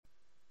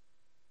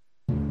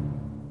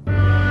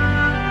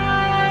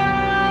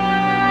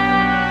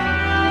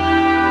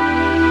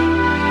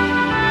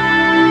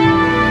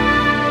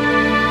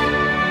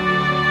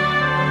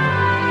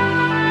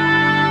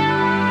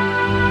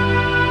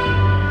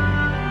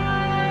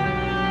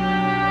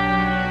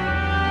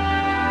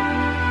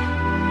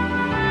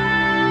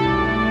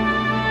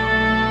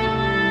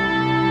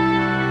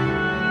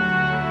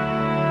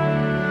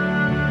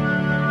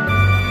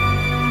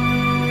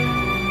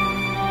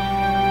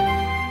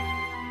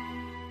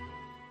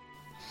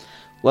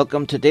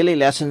Welcome to Daily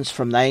Lessons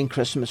from 9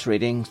 Christmas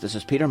Readings. This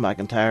is Peter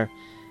McIntyre,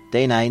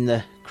 Day 9,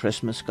 the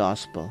Christmas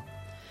Gospel.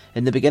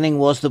 In the beginning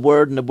was the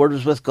Word, and the Word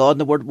was with God,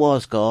 and the Word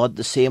was God.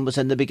 The same was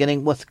in the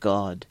beginning with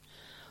God.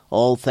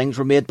 All things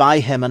were made by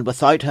him, and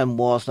without him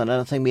was not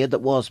anything made that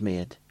was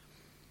made.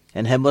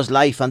 In him was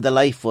life, and the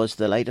life was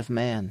the light of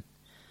men.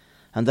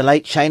 And the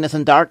light shineth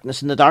in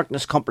darkness, and the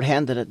darkness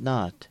comprehended it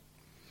not.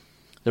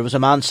 There was a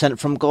man sent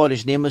from God,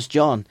 whose name was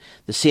John.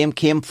 The same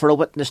came for a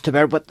witness, to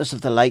bear witness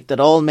of the light, that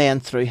all men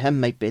through him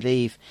might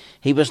believe.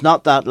 He was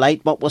not that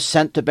light, but was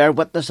sent to bear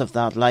witness of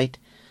that light.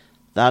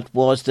 That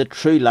was the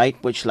true light,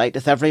 which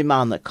lighteth every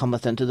man that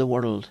cometh into the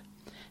world.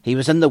 He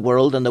was in the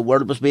world, and the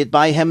world was made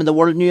by him, and the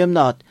world knew him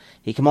not.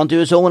 He came unto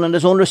his own, and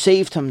his own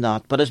received him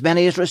not. But as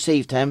many as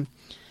received him,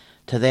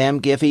 to them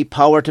gave he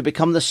power to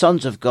become the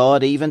sons of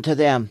God, even to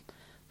them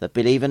that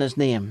believe in his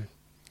name,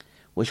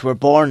 which were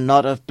born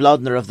not of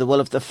blood, nor of the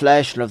will of the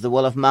flesh, nor of the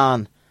will of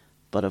man,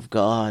 but of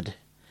God.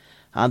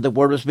 And the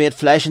Word was made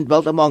flesh and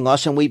dwelt among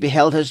us, and we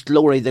beheld his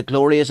glory. The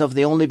glory is of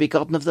the only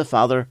begotten of the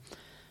Father,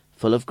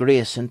 full of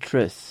grace and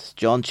truth.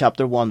 John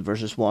chapter 1,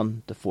 verses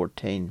 1 to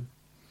 14.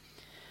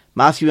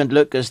 Matthew and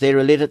Luke, as they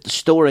related the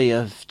story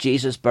of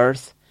Jesus'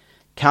 birth,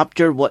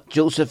 capture what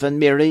Joseph and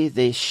Mary,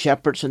 the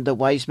shepherds and the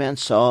wise men,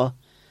 saw: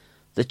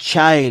 the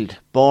child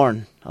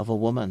born of a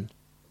woman.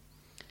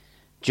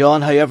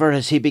 John, however,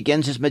 as he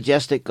begins his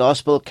majestic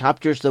gospel,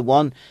 captures the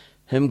one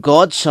whom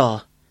God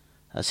saw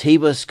as he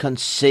was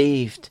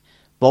conceived,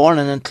 born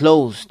and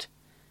enclosed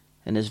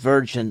in his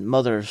virgin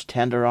mother's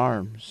tender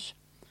arms.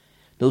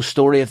 No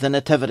story of the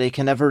Nativity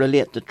can ever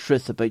relate the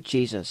truth about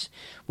Jesus.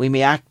 We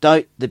may act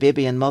out the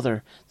baby and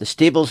mother, the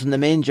stables and the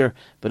manger,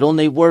 but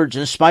only words,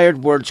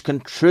 inspired words, can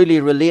truly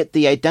relate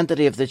the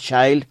identity of the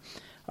child.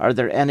 Are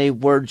there any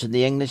words in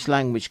the English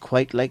language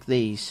quite like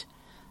these?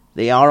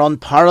 They are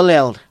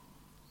unparalleled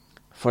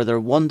for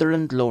their wonder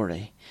and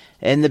glory.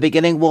 In the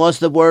beginning was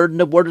the Word, and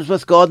the Word was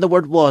with God, and the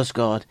Word was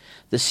God.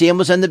 The same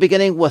was in the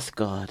beginning with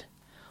God.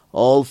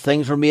 All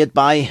things were made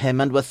by him,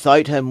 and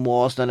without him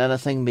was not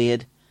anything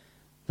made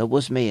that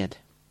was made.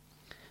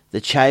 The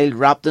child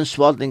wrapped in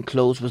swaddling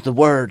clothes was the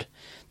Word,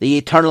 the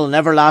eternal and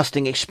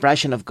everlasting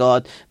expression of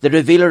God, the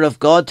revealer of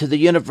God to the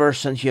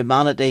universe and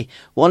humanity,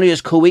 one who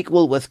is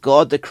co-equal with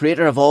God, the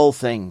creator of all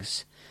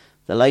things.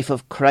 The life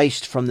of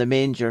Christ from the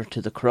manger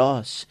to the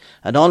cross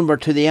and onward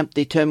to the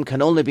empty tomb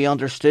can only be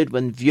understood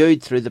when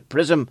viewed through the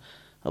prism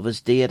of his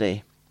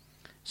deity.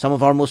 Some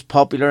of our most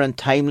popular and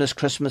timeless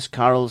Christmas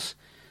carols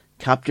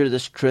capture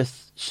this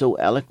truth so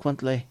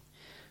eloquently.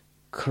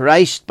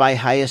 Christ by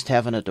highest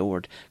heaven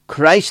adored,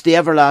 Christ the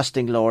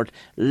everlasting Lord,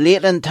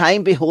 late in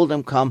time behold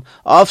him come,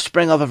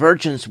 offspring of a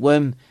virgin's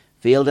womb,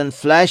 veiled in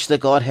flesh the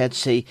Godhead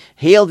see,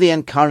 hail the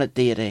incarnate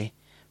deity,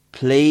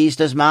 pleased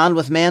as man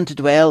with men to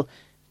dwell,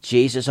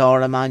 Jesus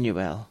our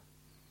Emmanuel.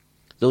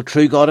 Though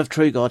true God of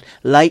true God,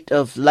 light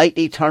of light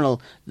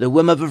eternal, the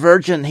womb of a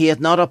virgin he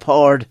hath not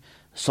abhorred,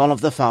 Son of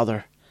the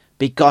Father,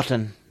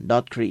 begotten,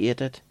 not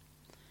created.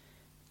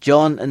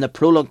 John, in the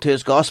prologue to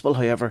his Gospel,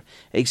 however,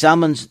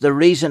 examines the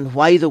reason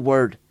why the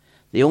Word,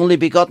 the only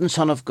begotten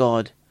Son of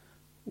God,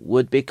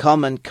 would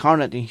become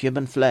incarnate in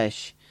human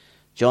flesh.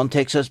 John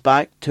takes us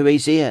back to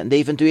Isaiah and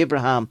even to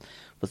Abraham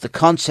with the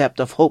concept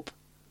of hope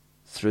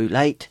through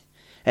light.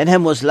 In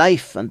him was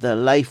life, and the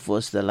life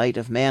was the light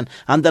of men.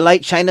 And the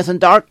light shineth in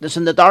darkness,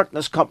 and the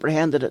darkness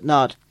comprehended it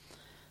not.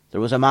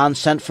 There was a man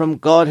sent from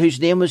God, whose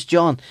name was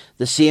John.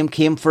 The same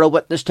came for a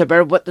witness, to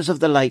bear witness of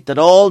the light, that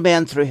all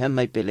men through him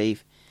might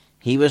believe.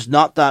 He was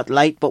not that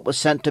light, but was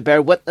sent to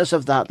bear witness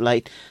of that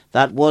light.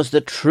 That was the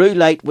true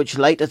light, which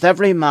lighteth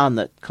every man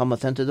that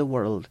cometh into the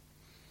world.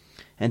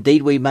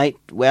 Indeed, we might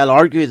well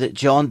argue that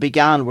John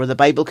began where the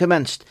Bible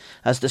commenced,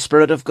 as the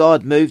Spirit of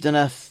God moved in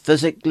a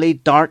physically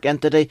dark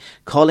entity,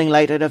 calling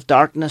light out of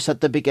darkness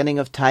at the beginning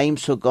of time,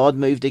 so God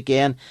moved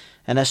again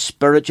in a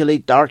spiritually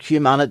dark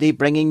humanity,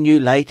 bringing new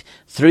light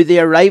through the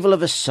arrival of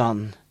his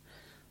Son.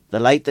 The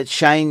light that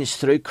shines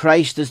through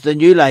Christ is the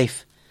new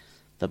life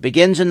that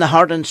begins in the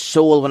heart and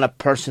soul when a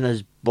person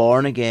is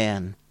born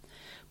again.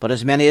 But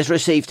as many as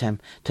received him,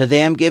 to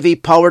them gave he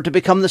power to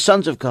become the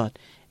sons of God,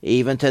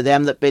 even to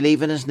them that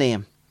believe in his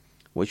name,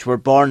 which were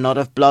born not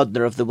of blood,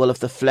 nor of the will of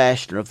the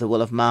flesh, nor of the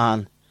will of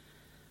man,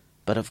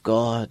 but of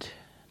God.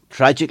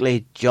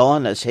 Tragically,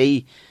 John, as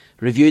he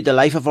reviewed the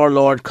life of our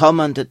Lord,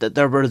 commented that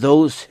there were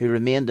those who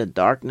remained in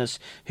darkness,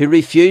 who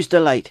refused the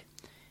light,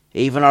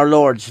 even our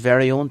Lord's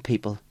very own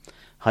people.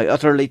 How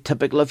utterly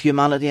typical of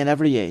humanity in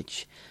every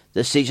age.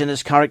 This season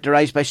is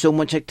characterized by so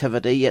much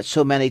activity, yet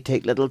so many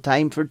take little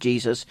time for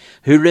Jesus,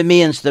 who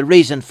remains the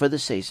reason for the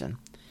season.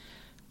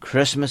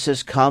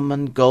 Christmases come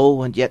and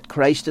go, and yet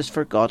Christ is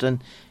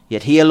forgotten,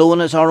 yet he alone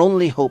is our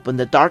only hope in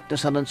the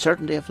darkness and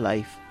uncertainty of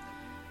life.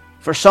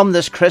 For some,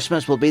 this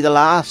Christmas will be the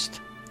last.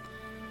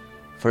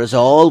 For us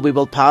all, we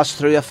will pass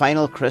through a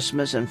final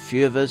Christmas, and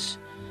few of us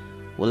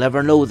will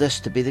ever know this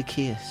to be the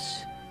case.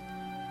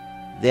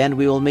 Then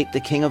we will meet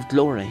the King of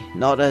Glory,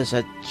 not as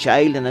a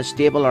child in a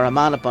stable or a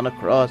man upon a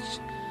cross,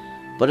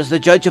 but as the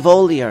judge of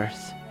all the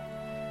earth.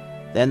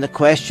 Then the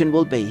question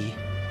will be,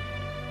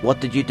 What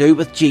did you do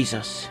with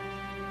Jesus,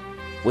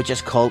 which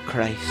is called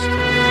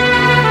Christ?